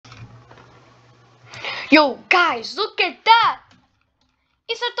Yo, guys, look at that!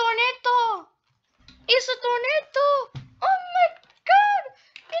 It's a tornado! It's a tornado! Oh my god!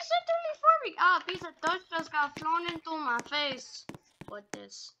 It's a tornado forming! Ah, a piece of dust just got thrown into my face. What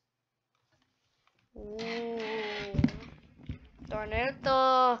this? Ooh.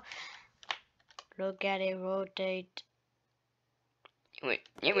 Tornado! Look at it rotate. Wait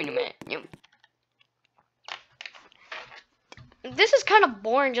a minute. This is kind of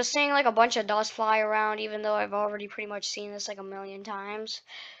boring, just seeing like a bunch of dust fly around, even though I've already pretty much seen this like a million times.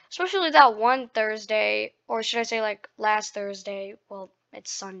 Especially that one Thursday, or should I say like last Thursday? Well,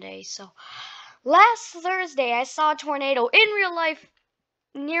 it's Sunday, so. Last Thursday, I saw a tornado in real life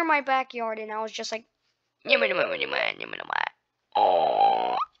near my backyard, and I was just like,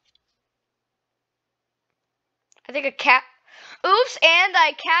 oh. I think a cat. Oops, and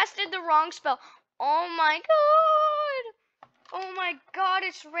I casted the wrong spell. Oh my god! Oh my god,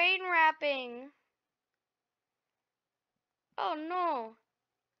 it's rain wrapping. Oh no.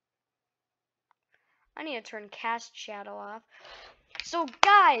 I need to turn cast shadow off. So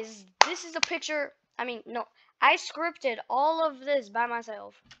guys, this is a picture. No, I scripted all of this by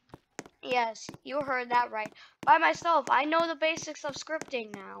myself. Yes, you heard that right. By myself. I know the basics of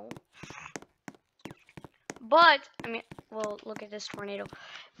scripting now. But, well, look at this tornado.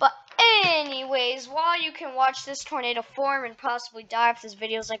 But anyways, while you can watch this tornado form and possibly die if this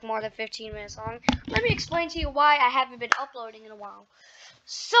video is like more than 15 minutes long, let me explain to you why I haven't been uploading in a while.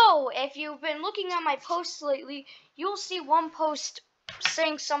 So, if you've been looking at my posts lately, you'll see one post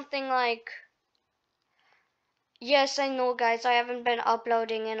saying something like, yes, I know guys, I haven't been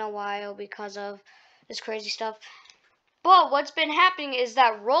uploading in a while because of this crazy stuff. But what's been happening is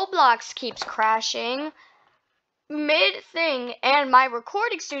that Roblox keeps crashing mid-thing, and my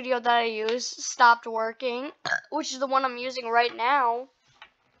recording studio that I use stopped working, which is the one I'm using right now.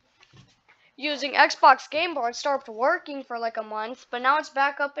 Using Xbox Game Board stopped working for like a month, but now it's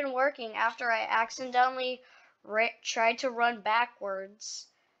back up and working after I accidentally tried to run backwards,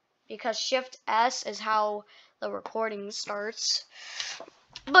 because Shift S is how the recording starts.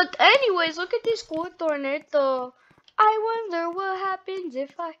 But anyways, look at this cool tornado. I wonder what happens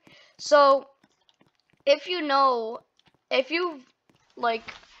if I... So, if you know, if you've like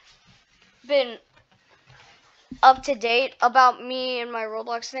been up to date about me and my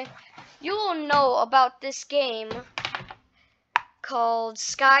Roblox thing, you will know about this game called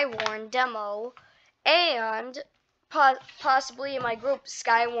SKYWARN demo, and possibly in my group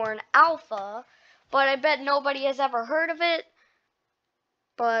SKYWARN Alpha, but I bet nobody has ever heard of it.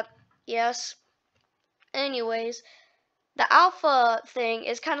 But yes, anyways, the alpha thing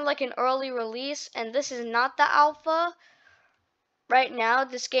is kind of like an early release, and this is not the alpha. Right now,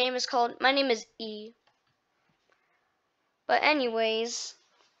 this game is called, my name is E. But anyways,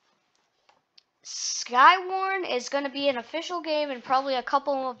 SKYWARN is going to be an official game in probably a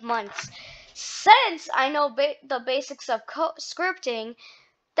couple of months. Since I know the basics of scripting,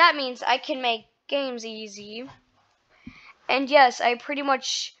 that means I can make games easy. And yes, I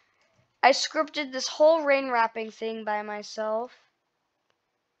scripted this whole rain wrapping thing by myself.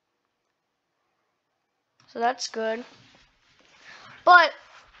 So that's good. But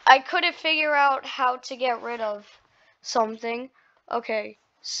I couldn't figure out how to get rid of something. Okay,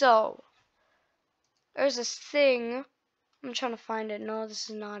 so there's this thing. I'm trying to find it. No, this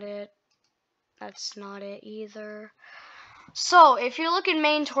is not it. That's not it either. So if you look in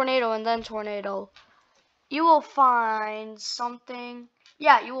main tornado and then tornado, you will find something.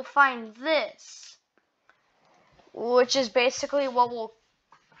 Yeah, you will find this, which is basically what will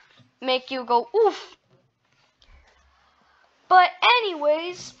make you go oof. But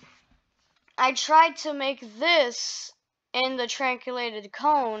anyways, I tried to make this in the triangulated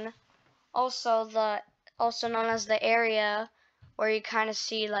cone, also known as the area where you kind of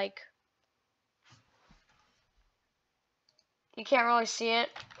see, like, you can't really see it,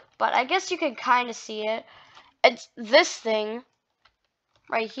 but I guess you can kind of see it. It's this thing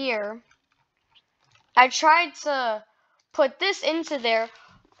right here. I tried to put this into there,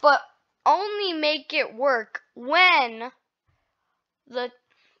 but only make it work when it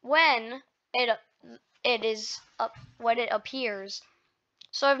appears.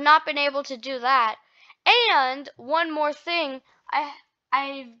 So I've not been able to do that. And one more thing,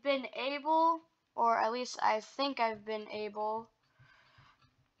 I've been able, or at least I think I've been able,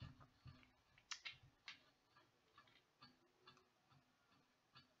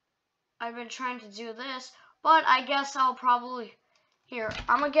 I've been trying to do this, but I guess I'll probably, here,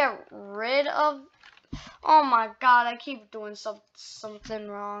 I'm gonna get rid of, oh my god, I keep doing something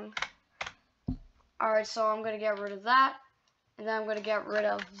wrong. Alright, so I'm gonna get rid of that, and then I'm gonna get rid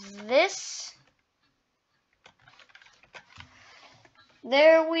of this.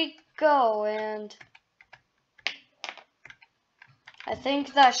 There we go, and I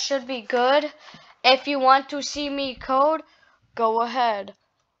think that should be good. If you want to see me code, go ahead.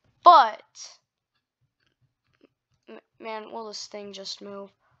 But, man, will this thing just move?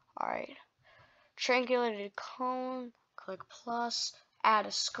 Alright. Triangulated cone, click plus, add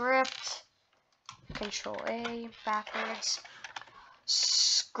a script, Control A, backwards.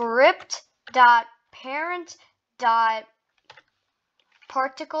 Script dot parent dot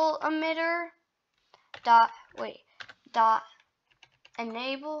particle emitter dot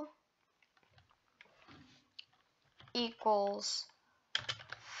enable equals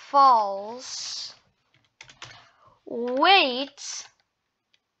false. Wait.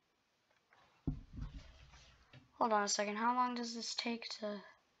 Hold on a second. How long does this take to...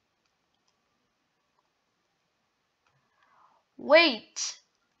 Wait.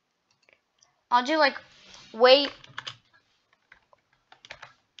 I'll do like wait.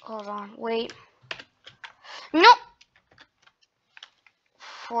 Hold on. Wait. Nope.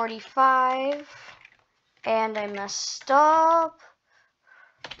 45. And I messed up.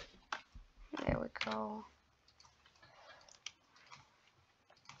 There we go.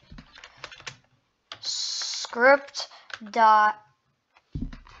 Script dot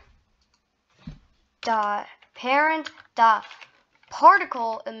parent dot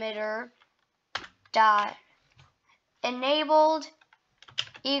particle emitter dot enabled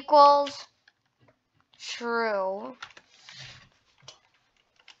equals true.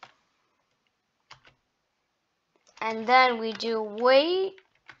 And then we do wait.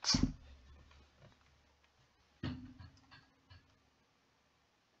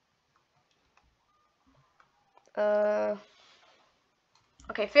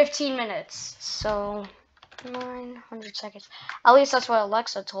 Okay, 15 minutes. So 900 seconds. At least that's what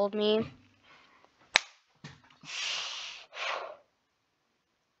Alexa told me.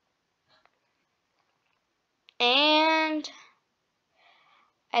 And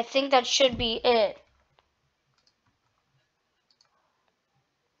I think that should be it.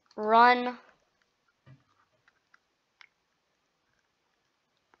 Run.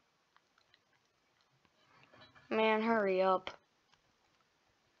 Man, hurry up.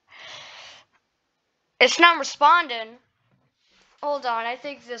 It's not responding. Hold on, I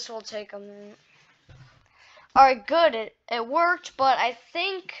think this will take a minute. Alright, good. It worked, but I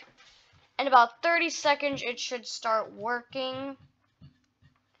think in about 30 seconds it should start working.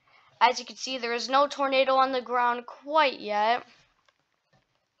 As you can see, there is no tornado on the ground quite yet.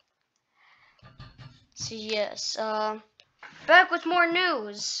 So yes, back with more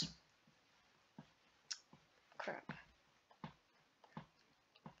news. Crap.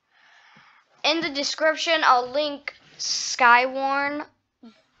 In the description, I'll link SKYWARN.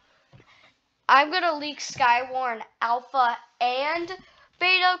 I'm gonna link SKYWARN Alpha and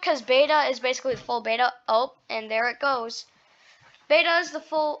Beta, because Beta is basically the full beta. Oh, and there it goes. Beta is the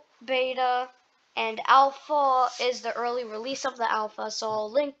full beta, and Alpha is the early release of the Alpha, so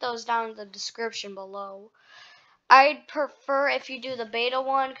I'll link those down in the description below. I'd prefer if you do the beta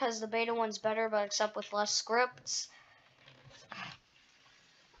one, because the beta one's better, but except with less scripts.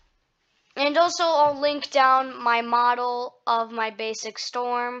 And also, I'll link down my model of my basic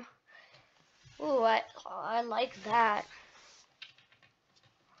storm. Ooh, I like that.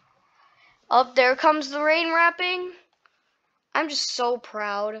 Up there comes the rain wrapping. I'm just so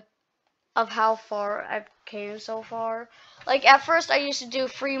proud of how far I've came so far. Like, at first I used to do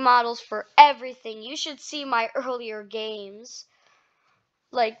free models for everything. You should see my earlier games.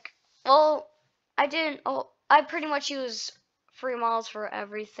 Like, well, I pretty much use free models for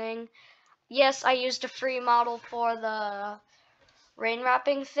everything. Yes, I used a free model for the rain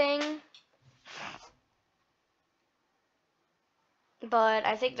wrapping thing. But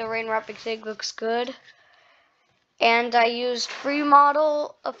I think the rain wrapping thing looks good. And I used a free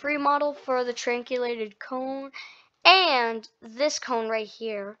model for the triangulated cone. And this cone right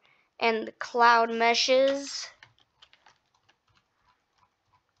here. And the cloud meshes.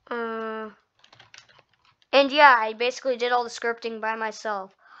 And yeah, I basically did all the scripting by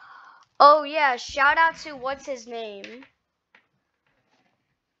myself. Oh yeah, shout out to what's his name?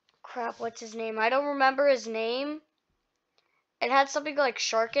 Crap, what's his name? I don't remember his name. It had something like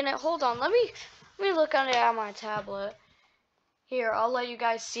shark in it. Hold on, let me look at it on my tablet. Here, I'll let you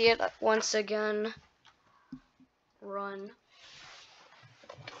guys see it once again. Run.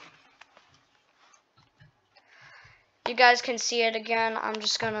 You guys can see it again. I'm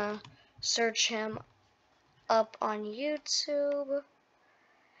just gonna search him up on YouTube.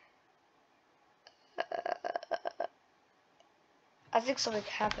 I think something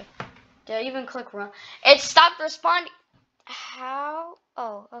happened. Did I even click run? It stopped responding. how,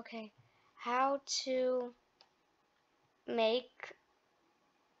 oh, okay. How to make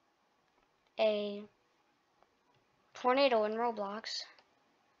a tornado in Roblox.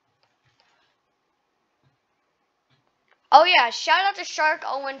 Oh yeah, shout out to Shark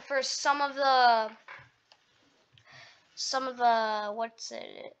Owen for some of the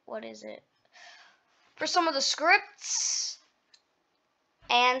what is it? For some of the scripts.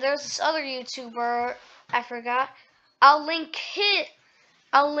 And there's this other YouTuber, I forgot. I'll link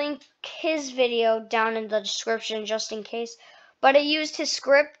his video down in the description just in case. But I used his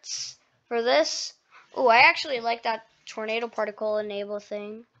scripts for this. Oh, I actually like that tornado particle enable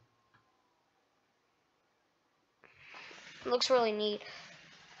thing. It looks really neat.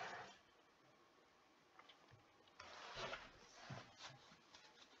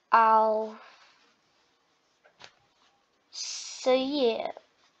 So yeah.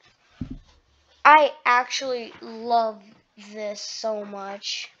 I actually love this so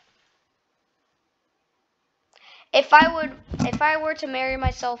much. If I were to marry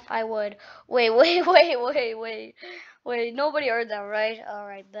myself, I would. Wait. Nobody heard that, right?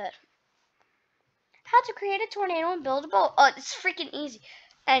 Alright, bet. How to create a tornado and build a boat. Oh, it's freaking easy.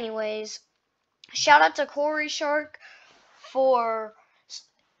 Anyways, shout out to Corey Shark for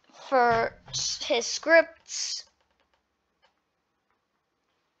his scripts.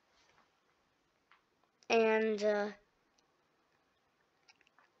 And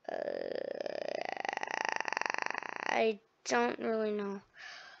I don't really know.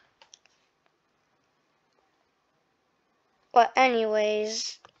 But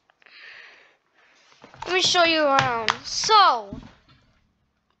anyways, let me show you around. So,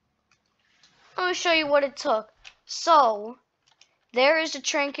 let me show you what it took. So, there is a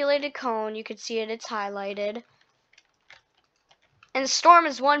triangulated cone. You can see it, it's highlighted. And the storm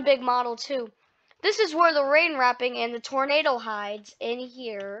is one big model too. This is where the rain wrapping and the tornado hides, in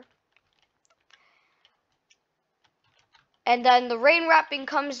here. And then the rain wrapping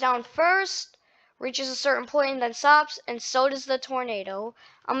comes down first, reaches a certain point and then stops, and so does the tornado.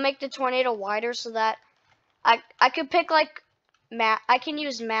 I'll make the tornado wider so that I could pick like math. I can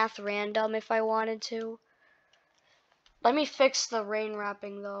use math random if I wanted to. Let me fix the rain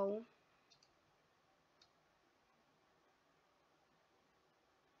wrapping though.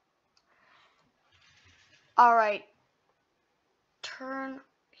 Alright. Turn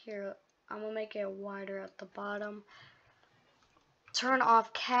here. I'm gonna make it wider at the bottom. Turn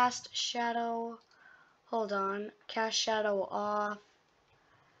off cast shadow. Hold on. Cast shadow off.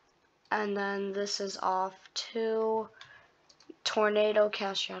 And then this is off too. Tornado,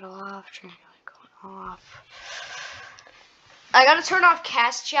 cast shadow off. Tornado going off. I gotta turn off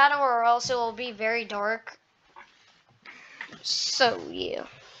cast shadow or else it will be very dark. So yeah.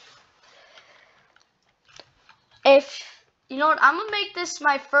 You know what, I'm gonna make this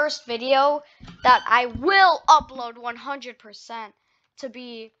my first video that I will upload 100% to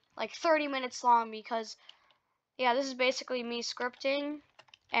be like 30 minutes long because, yeah, this is basically me scripting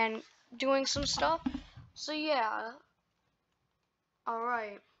and doing some stuff. So yeah.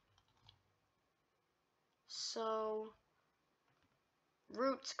 Alright. So,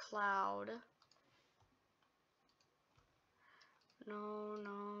 roots cloud. No.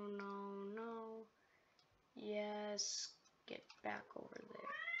 Yes, get back over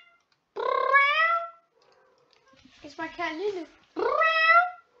there. It's my cat Lulu.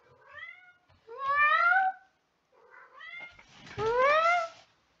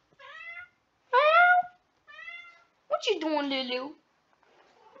 What you doing, Lulu?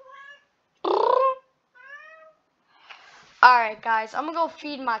 Alright, guys, I'm gonna go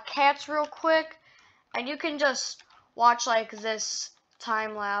feed my cats real quick, and you can just watch like this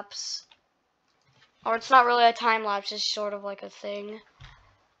time lapse. Or it's not really a time lapse, it's sort of like a thing.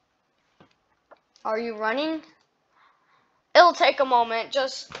 Are you running? It'll take a moment.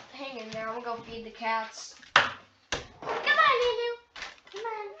 Just hang in there. I'm gonna go feed the cats. Come on, Lulu. Come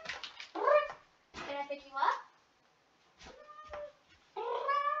on. Can I pick you up?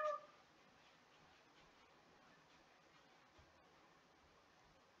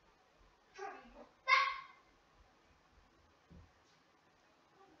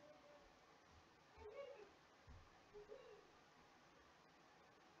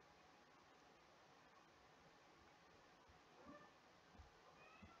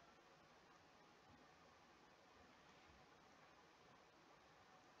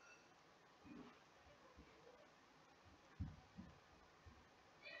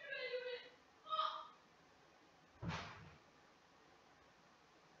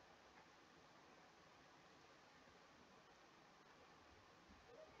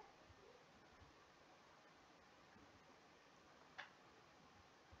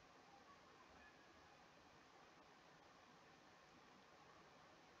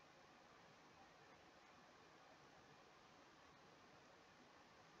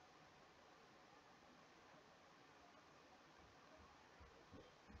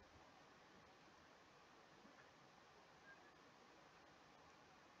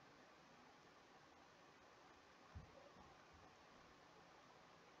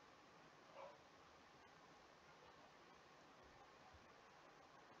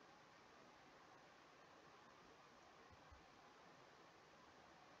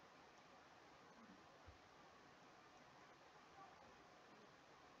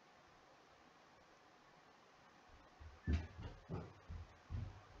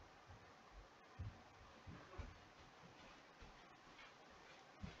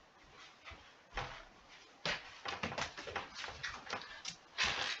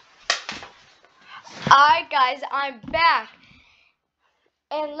 Alright guys, I'm back.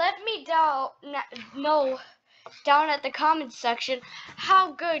 And let me know down at the comments section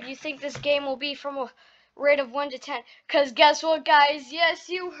how good you think this game will be from a rate of 1 to 10. Because guess what guys, yes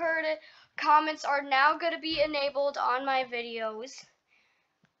you heard it, comments are now going to be enabled on my videos.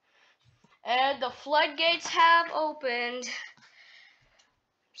 And the floodgates have opened.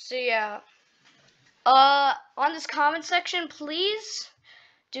 So yeah. On this comment section, please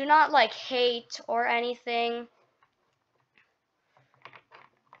do not like hate or anything,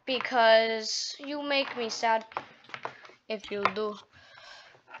 because you make me sad if you do.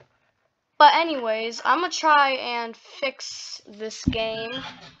 But anyways, I'm gonna try and fix this game,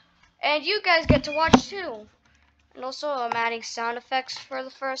 and you guys get to watch too. And also I'm adding sound effects for the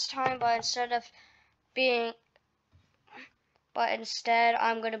first time, but instead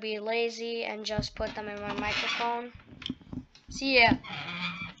I'm gonna be lazy and just put them in my microphone. So yeah.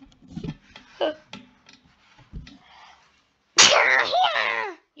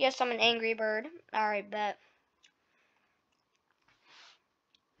 Yes, I'm an angry bird. Alright, bet.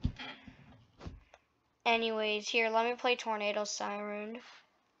 Anyways, here, let me play Tornado Siren.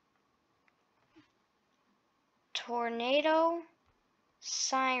 Tornado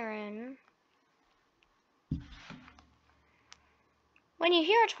Siren. When you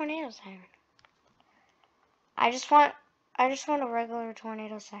hear a tornado siren, I just want a regular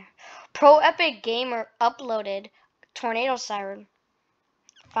tornado siren. Pro Epic Gamer uploaded Tornado Siren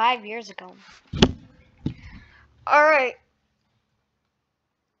 5 years ago. Alright.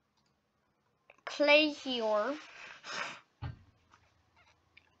 Play here.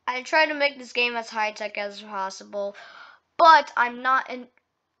 I try to make this game as high-tech as possible, but I'm not in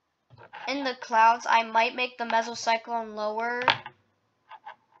the clouds. I might make the mesocyclone lower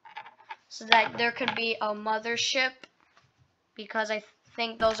so that there could be a mothership, because I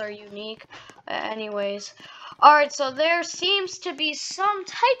think those are unique. Anyways. Alright, so there seems to be some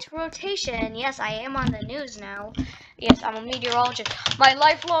tight rotation. Yes, I am on the news now. Yes, I'm a meteorologist. My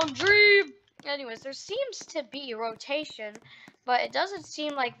lifelong dream! Anyways, there seems to be rotation, but it doesn't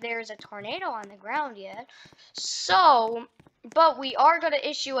seem like there's a tornado on the ground yet. So, but we are going to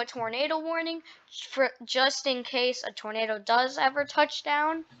issue a tornado warning for just in case a tornado does ever touch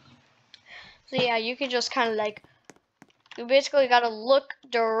down. So yeah, you can just kind of like, you basically got to look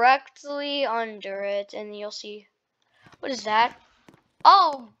directly under it and you'll see. What is that?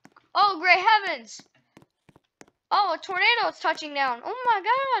 Oh, great heavens! Oh, a tornado is touching down. Oh my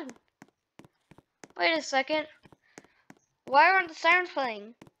god! Wait a second. Why aren't the sirens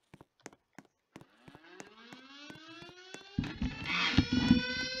playing?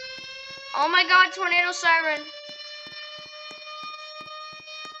 Oh my god, tornado siren.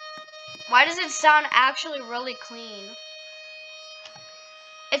 Why does it sound actually really clean?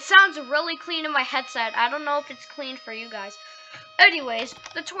 It sounds really clean in my headset. I don't know if it's clean for you guys. Anyways,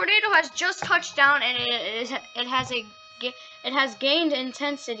 the tornado has just touched down and it has gained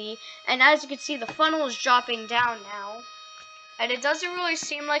intensity, and as you can see, the funnel is dropping down now. And it doesn't really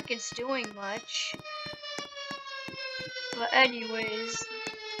seem like it's doing much. But anyways,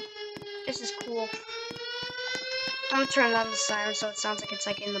 this is cool. I'm gonna turn on the siren so it sounds like it's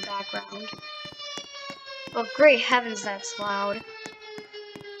like in the background. But great heavens, that's loud.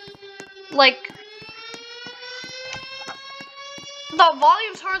 Like, the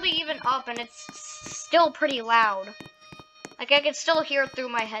volume's hardly even up and it's still pretty loud. Like, I can still hear it through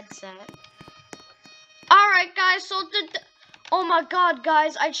my headset. Alright guys, so oh my god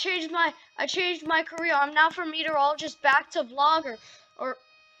guys, I changed my career. I'm now from meteorologist back to vlogger, or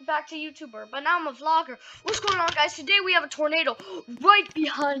back to YouTuber, but now I'm a vlogger. What's going on guys? Today we have a tornado right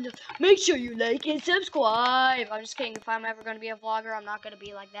behind us. Make sure you like and subscribe. I'm just kidding. If I'm ever going to be a vlogger, I'm not going to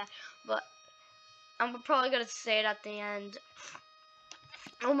be like that, but I'm probably going to say it at the end.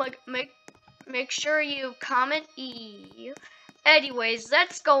 Oh my, make sure you comment E. Anyways,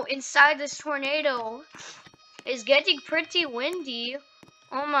 let's go inside this tornado. It's getting pretty windy.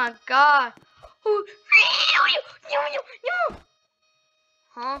 Oh my god.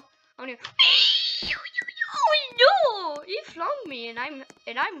 Huh? Oh no! He flung me and I'm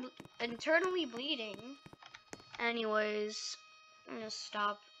internally bleeding. Anyways, I'm gonna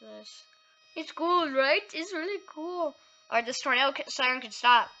stop this. It's cool, right? It's really cool. Alright, this tornado siren can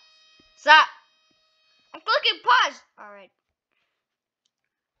stop. Stop! I'm clicking pause! Alright.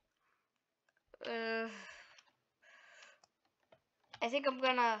 I think I'm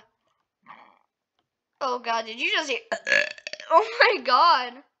gonna... Oh god, did you just hear... Oh my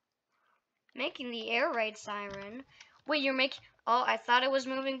god! Making the air raid siren. Wait, you're making... Oh, I thought it was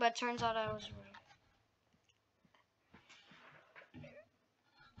moving, but turns out I was moving.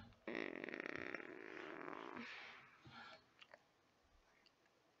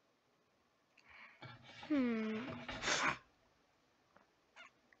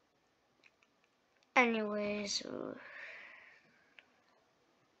 Anyways.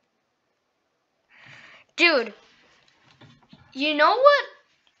 Dude. You know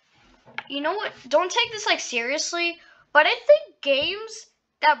what? Don't take this like seriously, but I think games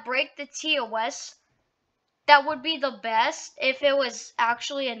that break the TOS that would be the best if it was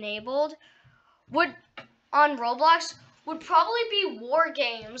actually enabled would on Roblox would probably be war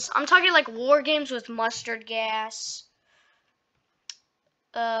games. I'm talking like war games with mustard gas.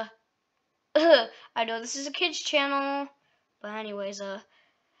 I know this is a kids channel, but anyways,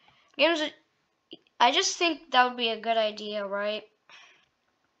 games. I just think that would be a good idea, right?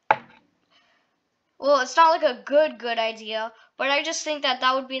 Well, it's not like a good idea, but I just think that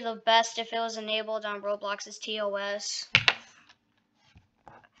that would be the best if it was enabled on Roblox's TOS.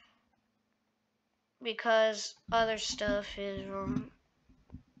 Because other stuff is wrong.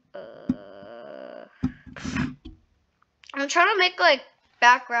 I'm trying to make like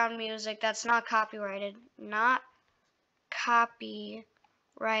background music that's not copyrighted. Not copyrighted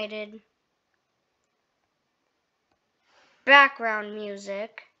background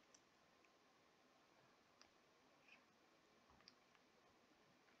music.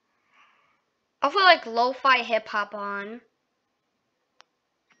 I'll put like lo-fi hip-hop on.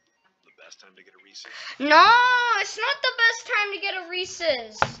 The best time to get a Reese's? No, it's not the best time to get a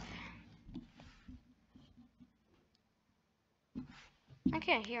Reese's. I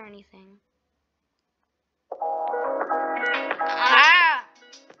can't hear anything. Ah!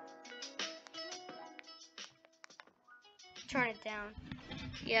 Turn it down.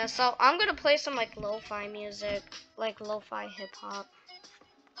 Yeah, so I'm gonna play some like lo-fi music, like lo-fi hip-hop.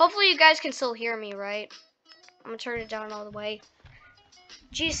 Hopefully you guys can still hear me, right? I'm gonna turn it down all the way.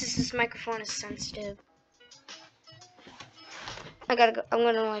 Jesus, this microphone is sensitive. I'm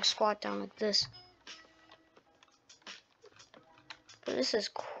gonna like squat down like this. This is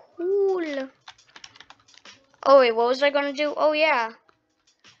cool. Oh wait, what was I gonna do? Oh yeah.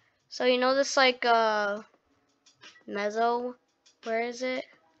 So you know this like mezzo? Where is it?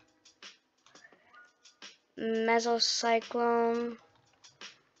 Mesocyclone.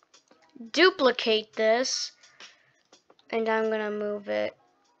 Duplicate this. And I'm gonna move it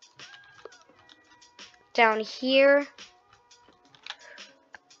down here.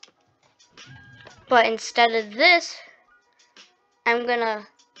 But instead of this, I'm gonna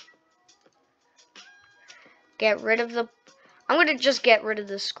just get rid of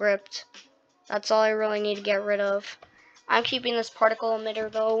the script. That's all I really need to get rid of. I'm keeping this particle emitter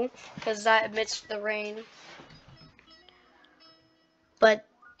though, because that emits the rain. But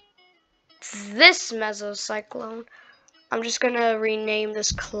this mesocyclone, I'm just gonna rename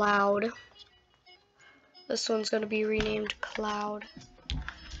this cloud. This one's gonna be renamed cloud.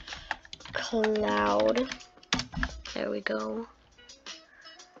 Cloud. There we go.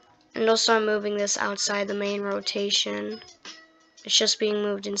 And also I'm moving this outside the main rotation. It's just being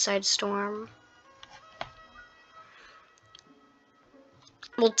moved inside storm.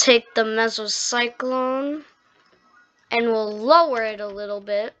 We'll take the mesocyclone and we'll lower it a little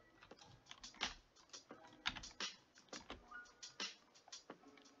bit.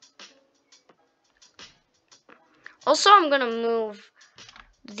 Also, I'm gonna move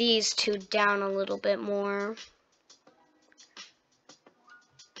these two down a little bit more.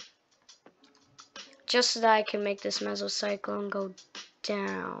 Just so that I can make this mesocyclone go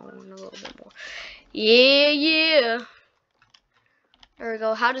down a little bit more. Yeah. There we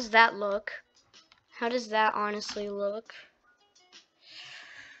go. How does that look? How does that honestly look?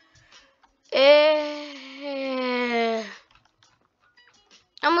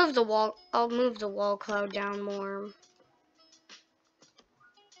 I'll move the wall cloud down more.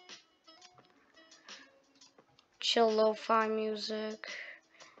 Chill lo-fi music.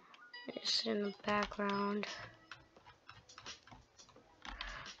 Just in the background.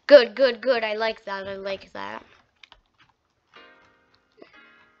 Good. I like that.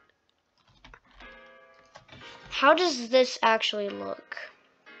 How does this actually look?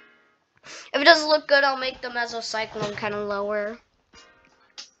 If it doesn't look good, I'll make the mesocyclone kind of lower.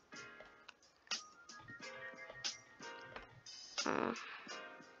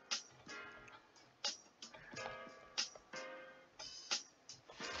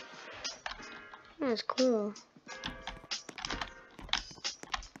 That's cool.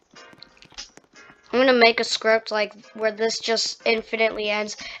 I'm gonna make a script like where this just infinitely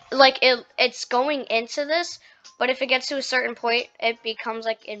ends. Like it's going into this, but if it gets to a certain point, it becomes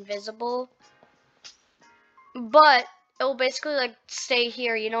like invisible. But it will basically like stay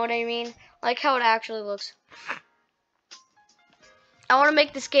here, you know what I mean? Like how it actually looks. I want to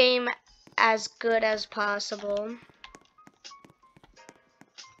make this game as good as possible.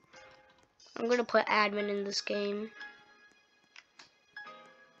 I'm gonna put admin in this game.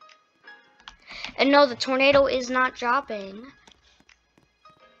 And no, the tornado is not dropping.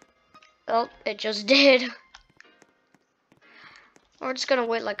 Oh, it just did. We're just gonna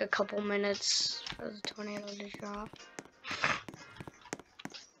wait like a couple minutes for the tornado to drop.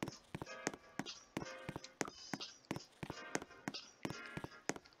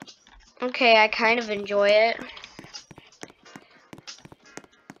 Okay, I kind of enjoy it.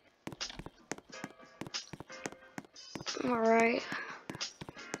 Alright.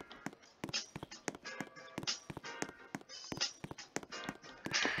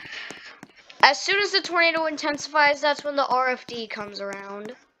 As soon as the tornado intensifies, that's when the RFD comes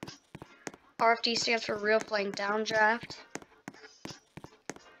around. RFD stands for Real Flying Downdraft.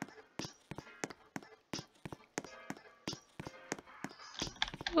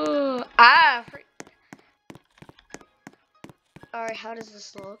 Alright, how does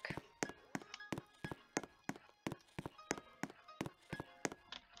this look?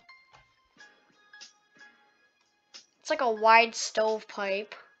 It's like a wide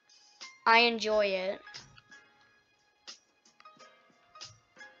stovepipe. I enjoy it.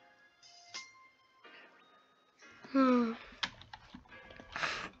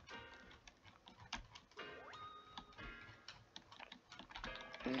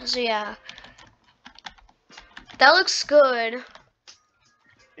 So yeah. That looks good.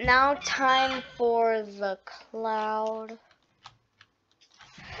 Now time for the cloud.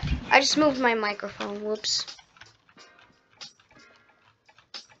 I just moved my microphone, whoops.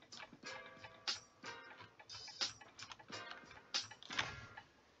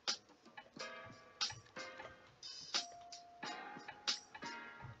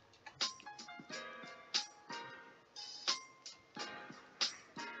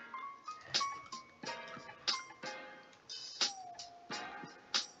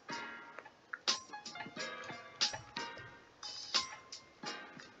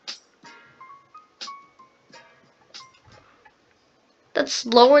 That's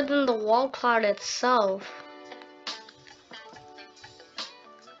lower than the wall cloud itself.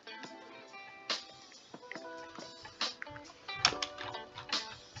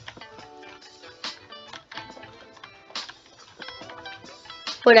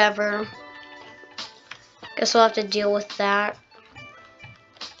 Whatever. Guess we'll have to deal with that.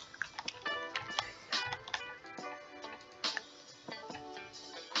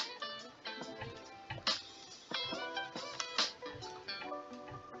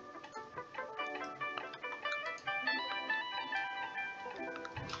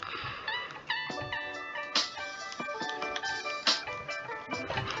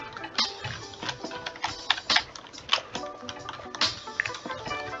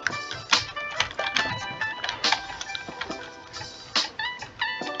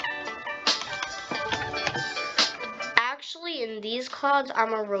 In these clouds,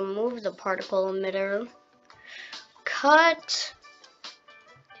 I'm gonna remove the particle emitter. Cut.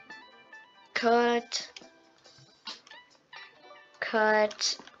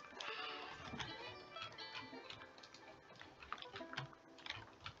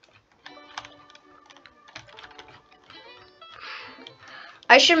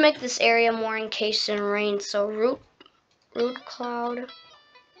 I should make this area more encased in rain, so root cloud.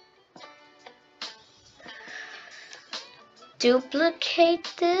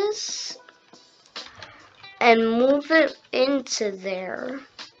 Duplicate this and move it into there.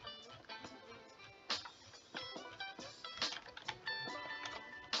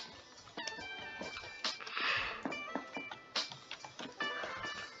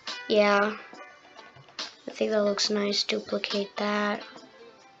 Yeah, I think that looks nice. Duplicate that.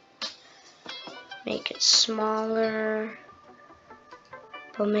 Make it smaller,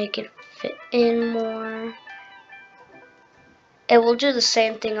 but make it fit in more. It will do the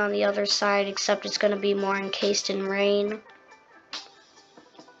same thing on the other side, except it's going to be more encased in rain.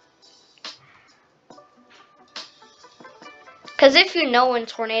 Because if you know in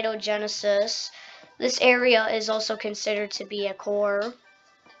Tornado Genesis, this area is also considered to be a core.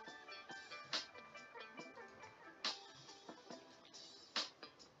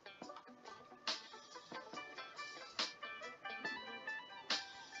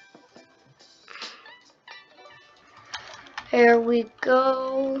 Here we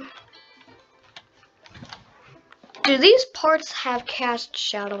go. Do these parts have cast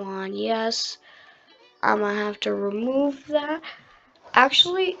shadow on? Yes. I'm gonna have to remove that.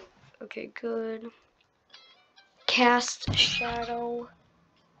 Actually, okay, good. Cast shadow.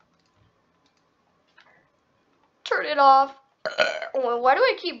 Turn it off. Why do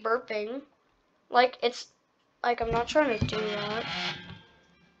I keep burping? Like, it's, like, I'm not trying to do that.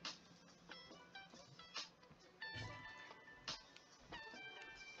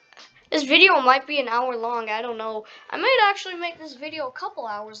 This video might be an hour long. I don't know. I might actually make this video a couple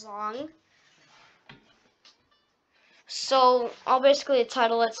hours long. So I'll basically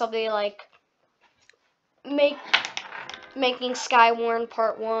title it something like Making SKYWARN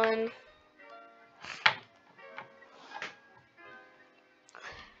Part 1.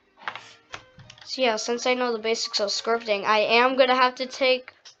 So yeah, since I know the basics of scripting, I'm gonna have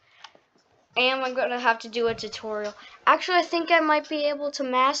to do a tutorial. Actually, I think I might be able to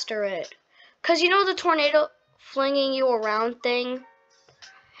master it. Cause you know the tornado flinging you around thing?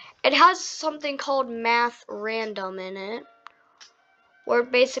 It has something called math random in it, where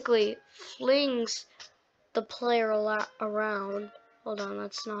it basically flings the player around. Hold on,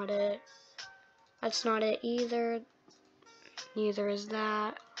 that's not it. That's not it either. Neither is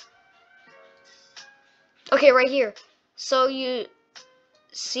that. Okay, right here. So you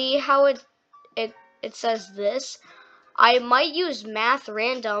see how it says this? I might use math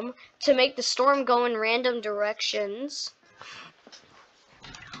random to make the storm go in random directions.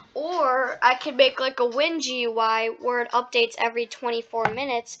 Or I could make like a wind GUI where it updates every 24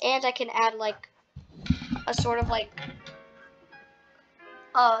 minutes, and I can add like a sort of like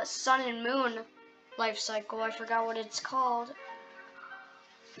sun and moon life cycle. I forgot what it's called.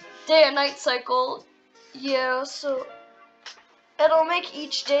 Day and night cycle. Yeah, so it'll make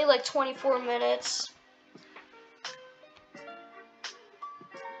each day like 24 minutes.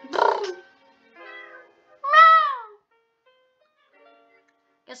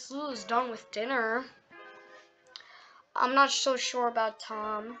 Guess Lulu's done with dinner. I'm not so sure about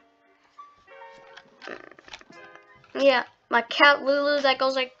Tom. Yeah, my cat Lulu that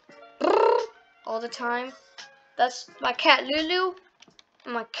goes like all the time. That's my cat Lulu.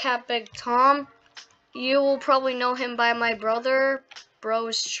 And my cat Big Tom. You will probably know him by my brother,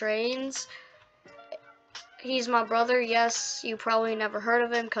 Bros Trains. He's my brother. Yes, you probably never heard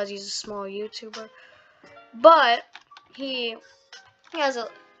of him because he's a small YouTuber. But he has a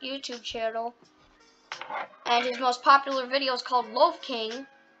YouTube channel, and his most popular video is called Loaf King,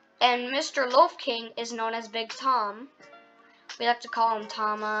 and Mr. Loaf King is known as Big Tom. We like to call him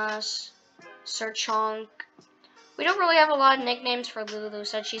Thomas, Sir Chunk. We don't really have a lot of nicknames for Lulu,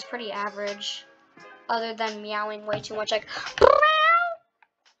 since she's pretty average, other than meowing way too much like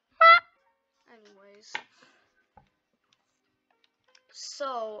anyways.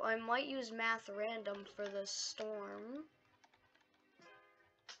 So I might use math random for this storm.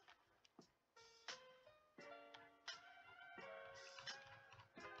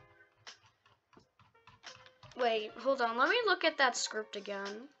 Wait, hold on. Let me look at that script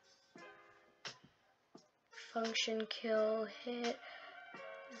again. Function kill hit.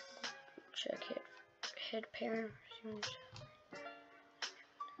 Check hit parent. No.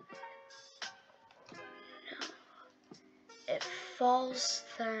 If false,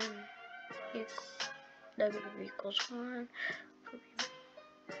 then negative equals 1.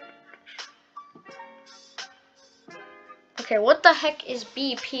 Okay, what the heck is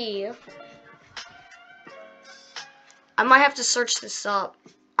BP? I might have to search this up.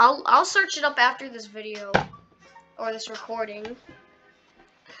 I'll search it up after this video or this recording.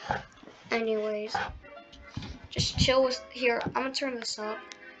 Anyways, just chill with here. I'm gonna turn this up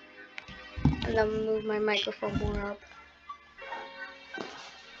and then move my microphone more up.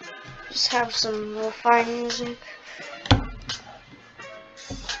 Just have some lo-fi music.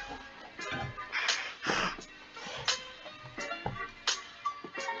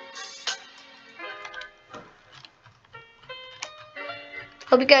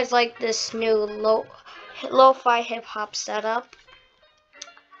 Hope you guys like this new lo-fi hip-hop setup.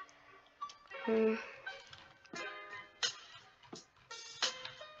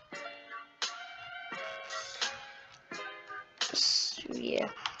 So, yeah.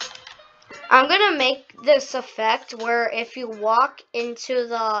 I'm gonna make this effect where if you walk into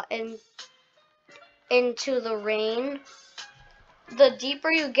the rain, the deeper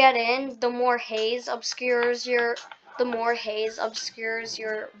you get in, the more haze obscures your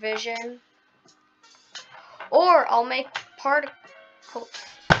vision. Or I'll make particles.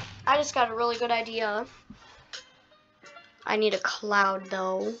 I just got a really good idea. I need a cloud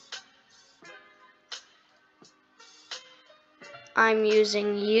though. I'm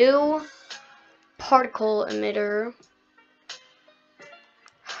using U particle emitter.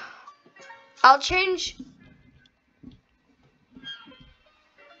 I'll change.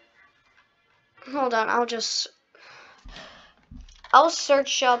 Hold on, I'll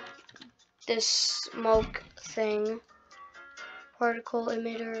search up this smoke thing. Particle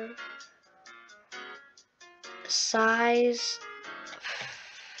emitter. Size.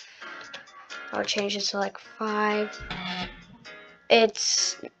 I'll change it to like 5.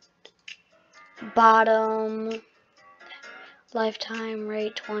 It's Bottom. Lifetime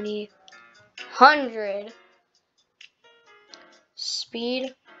rate 20. 100.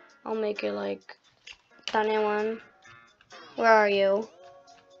 Speed. I'll make it like 21. Where are you?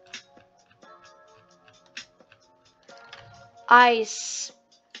 I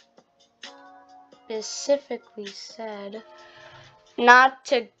specifically said not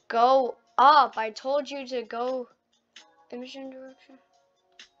to go up. I told you to go emission direction.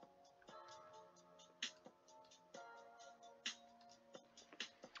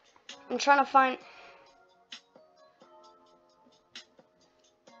 I'm trying to find.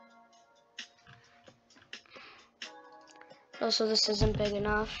 Also, this isn't big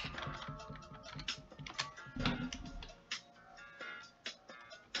enough.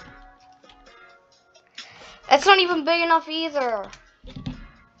 It's not even big enough either.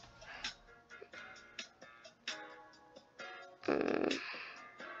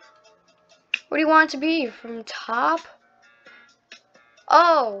 What do you want it to be? From top?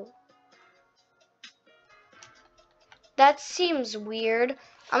 Oh. That seems weird.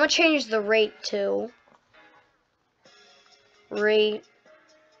 I'm gonna change the rate to rate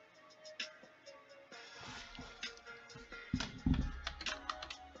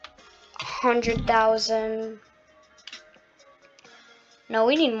 100,000. No,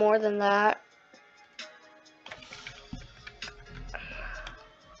 we need more than that.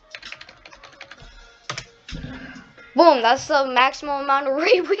 Boom, that's the maximum amount of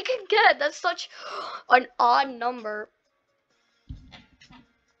rate we can get. That's such an odd number.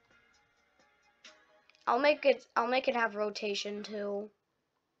 I'll make it have rotation too.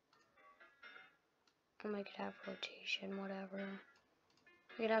 I'll make it have rotation, whatever.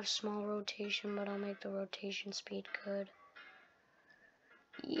 We could have small rotation, but I'll make the rotation speed good.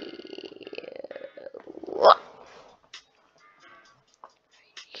 Yeah.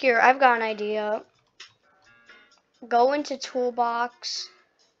 Here, I've got an idea. Go into toolbox,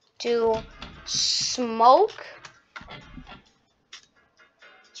 do smoke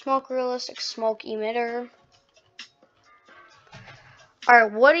realistic smoke emitter.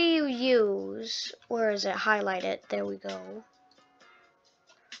 Alright, what do you use? Where is it? Highlight it. There we go.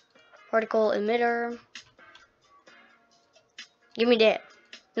 Particle emitter. Give me that.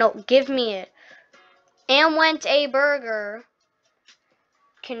 No, give me it. And went a burger.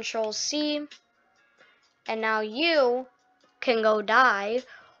 Control C. And now you can go die.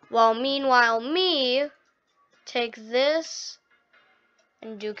 While meanwhile me take this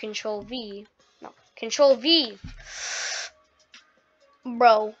and do Control V. No, Control V.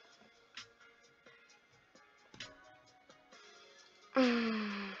 Bro.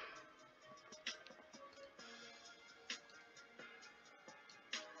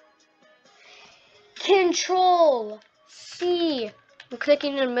 Control C. I'm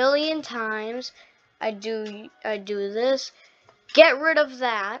clicking it a million times. I do this. Get rid of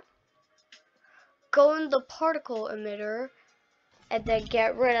that. Go in the particle emitter. And then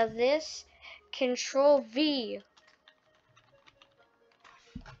get rid of this. Control V.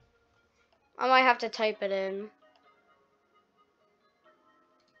 I might have to type it in.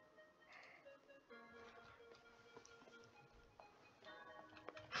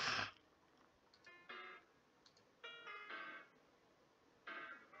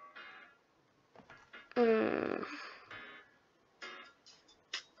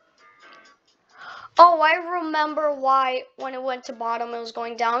 Oh, I remember why when it went to bottom it was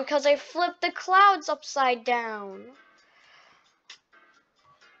going down, because I flipped the clouds upside down.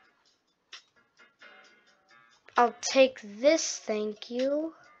 I'll take this, thank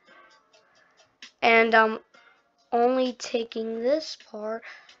you. And I'm only taking this part.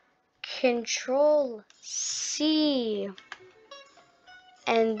 Control C.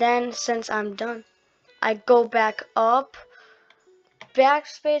 And then since I'm done, I go back up.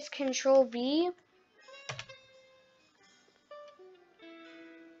 Backspace Control V.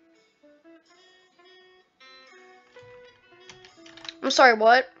 I'm sorry,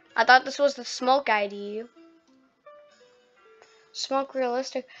 what? I thought this was the smoke ID. Smoke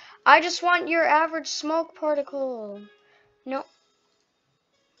realistic. I just want your average smoke particle. No.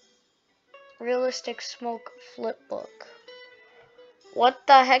 Realistic smoke flip book. What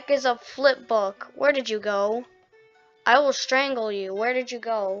the heck is a flip book? Where did you go? I will strangle you. Where did you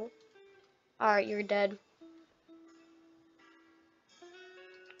go? Alright, you're dead.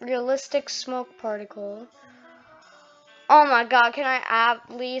 Realistic smoke particle. Oh my god, can I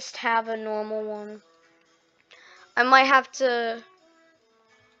at least have a normal one? I might have to...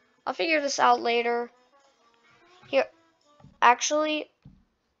 I'll figure this out later. Here, actually,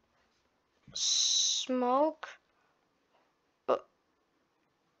 smoke,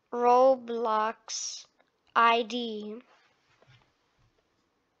 roll Roblox ID.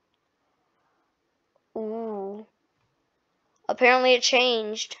 Ooh. Apparently it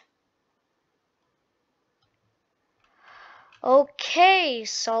changed. Okay,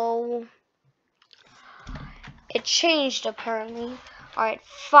 so it changed apparently. Alright,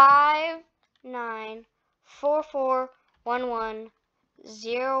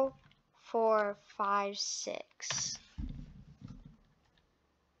 5944110456.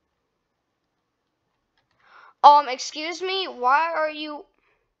 Excuse me, why are you...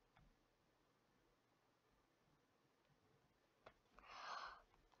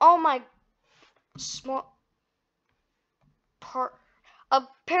 Oh my... Small... Part...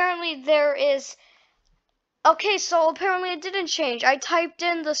 Apparently there is... Okay, so apparently it didn't change. I typed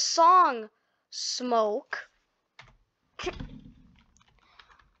in the song Smoke.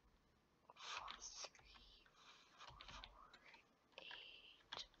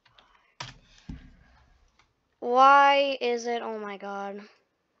 Why is it? Oh my god.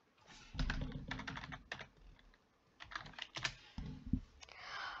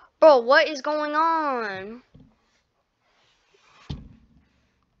 Bro, what is going on?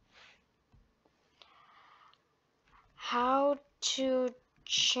 How to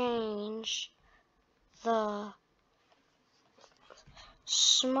change the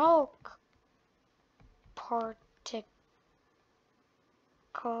smoke particle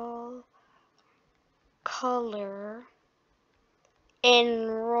color in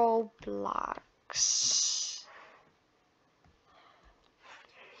Roblox.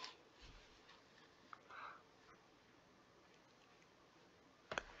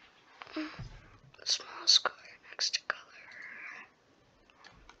 Small square next to color.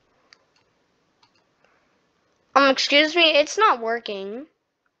 Excuse me, it's not working.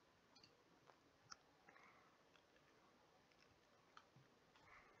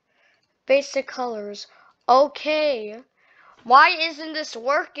 Basic colors. Okay. Why isn't this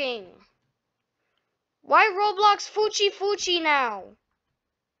working? Why Roblox Fuchi now?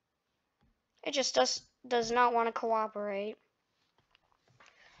 It just does not want to cooperate.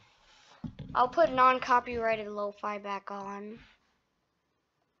 I'll put non-copyrighted lo-fi back on.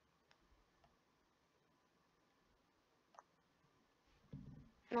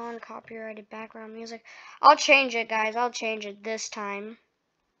 Non-copyrighted background music. I'll change it, guys. I'll change it this time.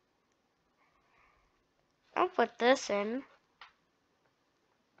 I'll put this in.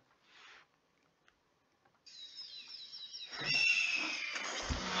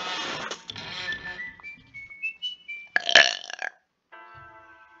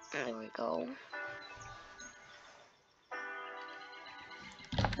 There we go.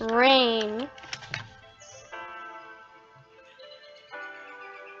 Rain.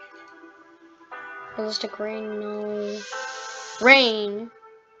 Realistic rain, no. Rain.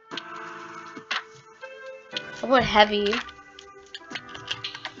 I'll put heavy.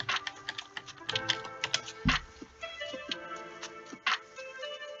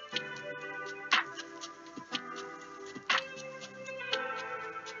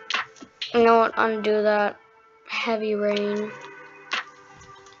 You know what? Undo that. Heavy rain.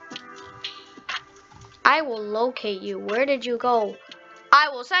 I will locate you. Where did you go? I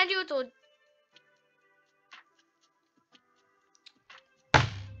will send you to...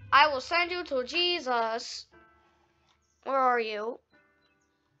 I will send you to Jesus. Where are you?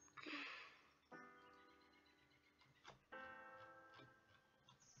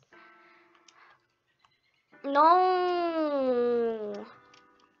 No.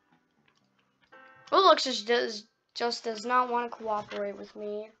 Roblox just does not want to cooperate with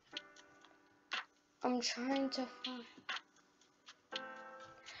me. I'm trying to find...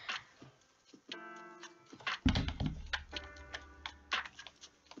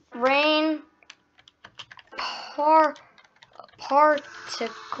 Rain particle.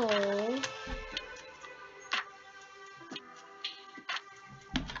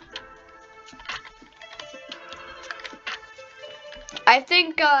 I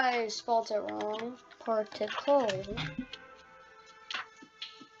think I spelled it wrong. Particle.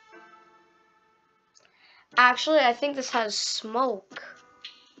 Actually, I think this has smoke.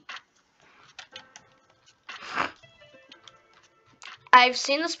 I've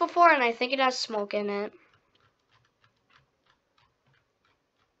seen this before and I think it has smoke in it.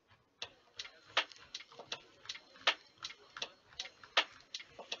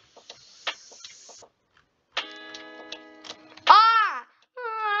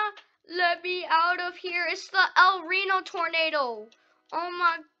 Let me out of here. It's the El Reno tornado. Oh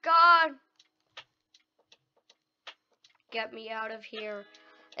my god. Get me out of here.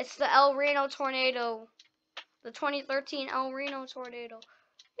 It's the El Reno tornado. The 2013 El Reno tornado.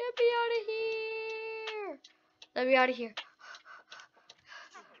 Get me out of here. Let me out of here.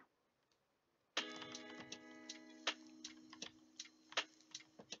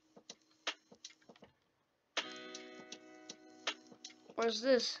 Where's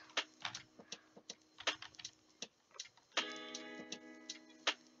this?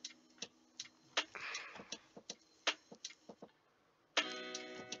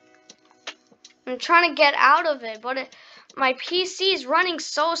 I'm trying to get out of it, but my PC is running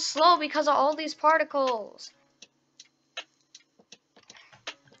so slow because of all these particles.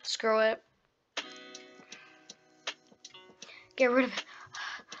 Screw it. Get rid of it.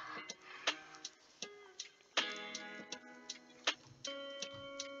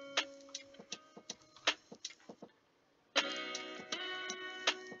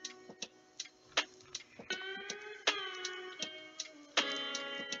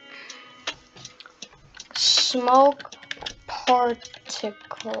 Smoke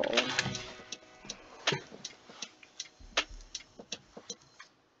particle.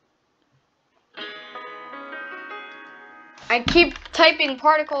 I keep typing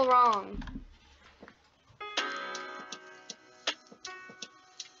particle wrong.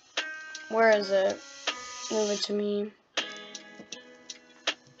 Where is it? Move it to me.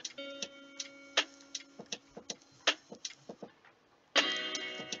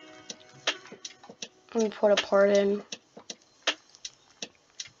 Let me put a part in.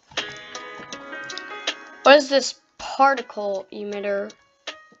 What does this particle emitter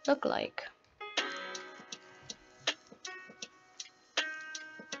look like?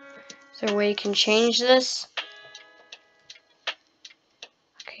 Is there a way you can change this?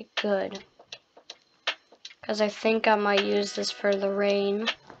 Okay, good. Because I think I might use this for the rain.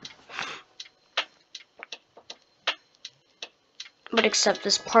 But except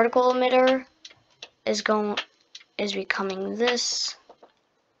this particle emitter is becoming this.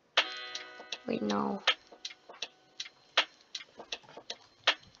 Wait, no.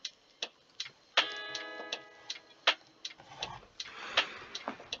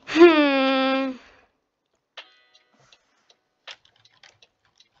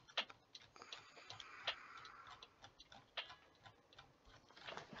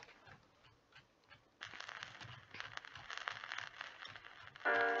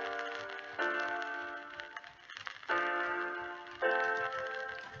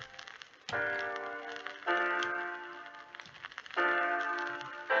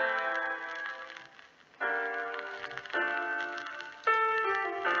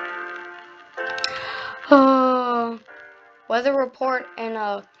 Weather report and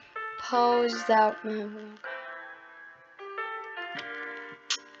a pose that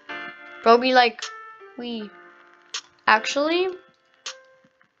bro be like, we actually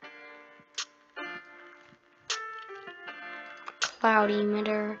cloud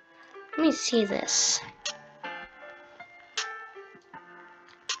emitter. Let me see this.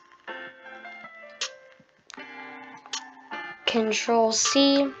 Control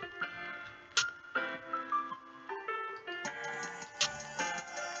C.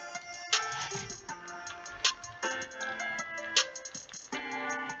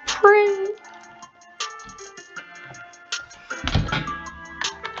 Print.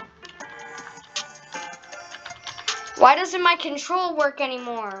 Why doesn't my control work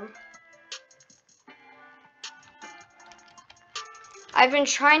anymore? I've been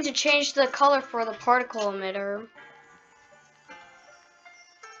trying to change the color for the particle emitter.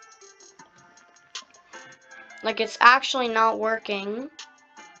 Like, it's actually not working.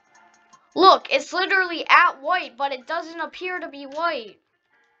 Look, it's literally at white, but it doesn't appear to be white.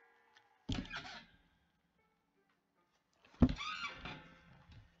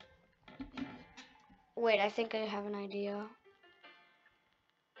 Wait, I think I have an idea.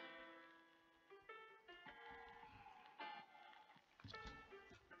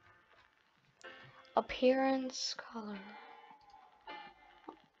 Appearance, color.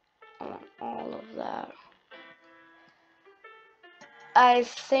 I want all of that. I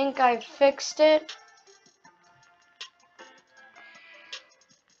think I fixed it.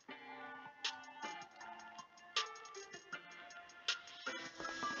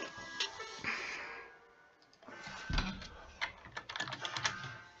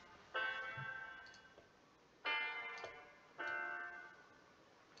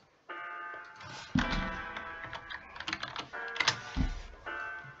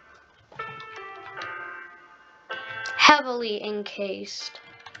 Heavily encased.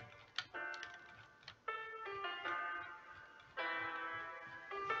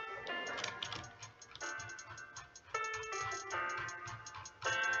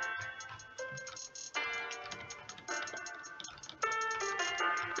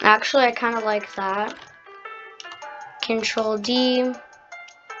 Actually, I kind of like that. Control D.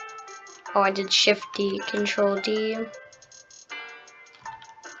 Oh, I did Shift D. Control D.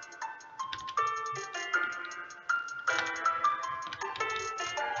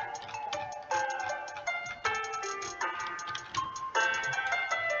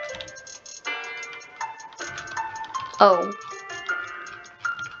 Oh.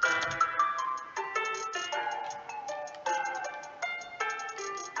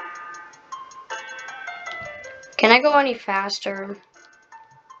 Can I go any faster?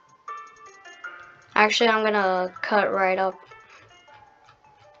 Actually, I'm gonna cut right up.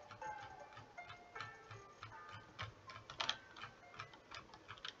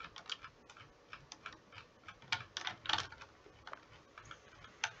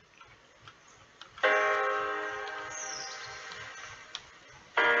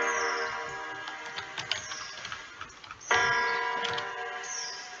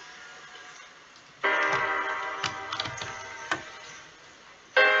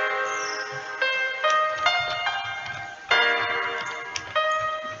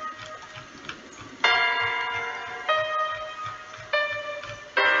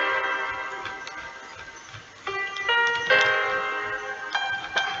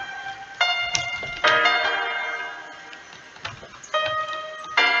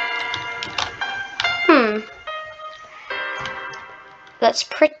 That's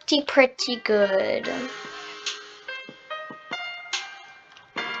pretty good.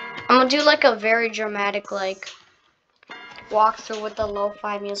 I'm gonna do like a very dramatic like walkthrough with the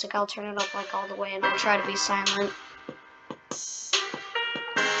lo-fi music. I'll turn it up like all the way and I'll try to be silent.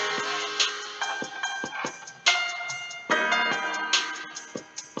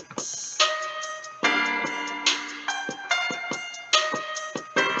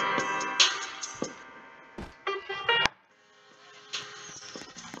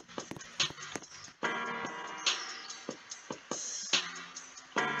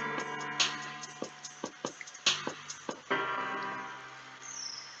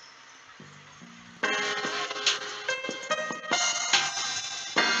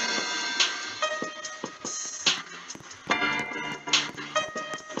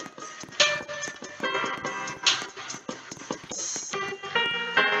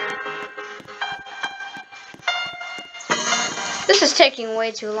 This is taking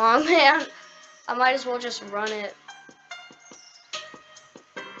way too long, man. I might as well just run it.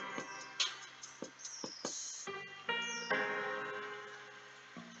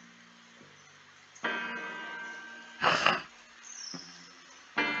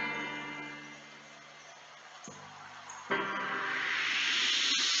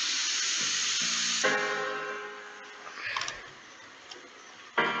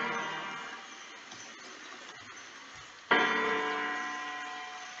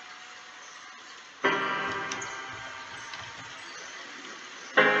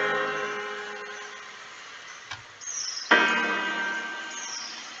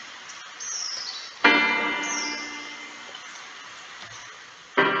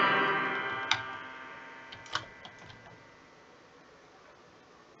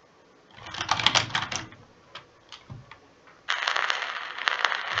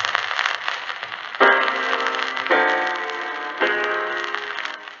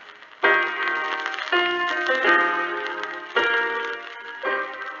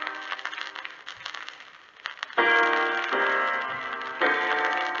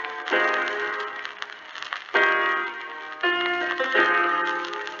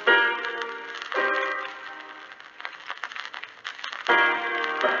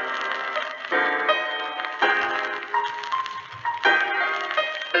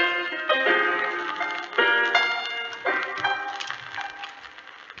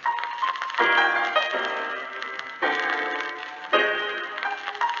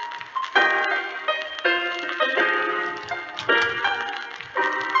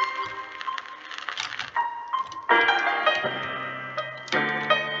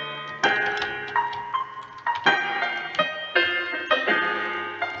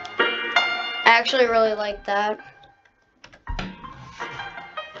 I actually really like that.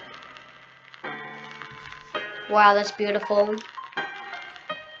 Wow, that's beautiful.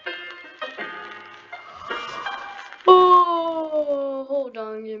 Oh, hold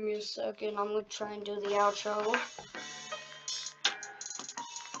on, give me a second. I'm gonna try and do the outro.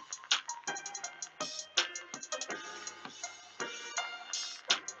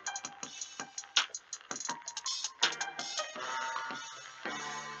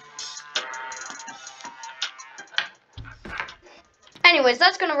 anyways,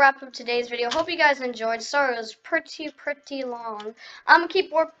 that's going to wrap up today's video. Hope you guys enjoyed. Sorry, it was pretty long. I'm going to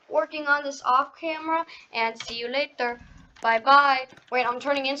keep working on this off camera, and see you later. Bye-bye. Wait, I'm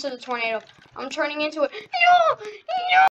turning into the tornado. I'm turning into it. No! No!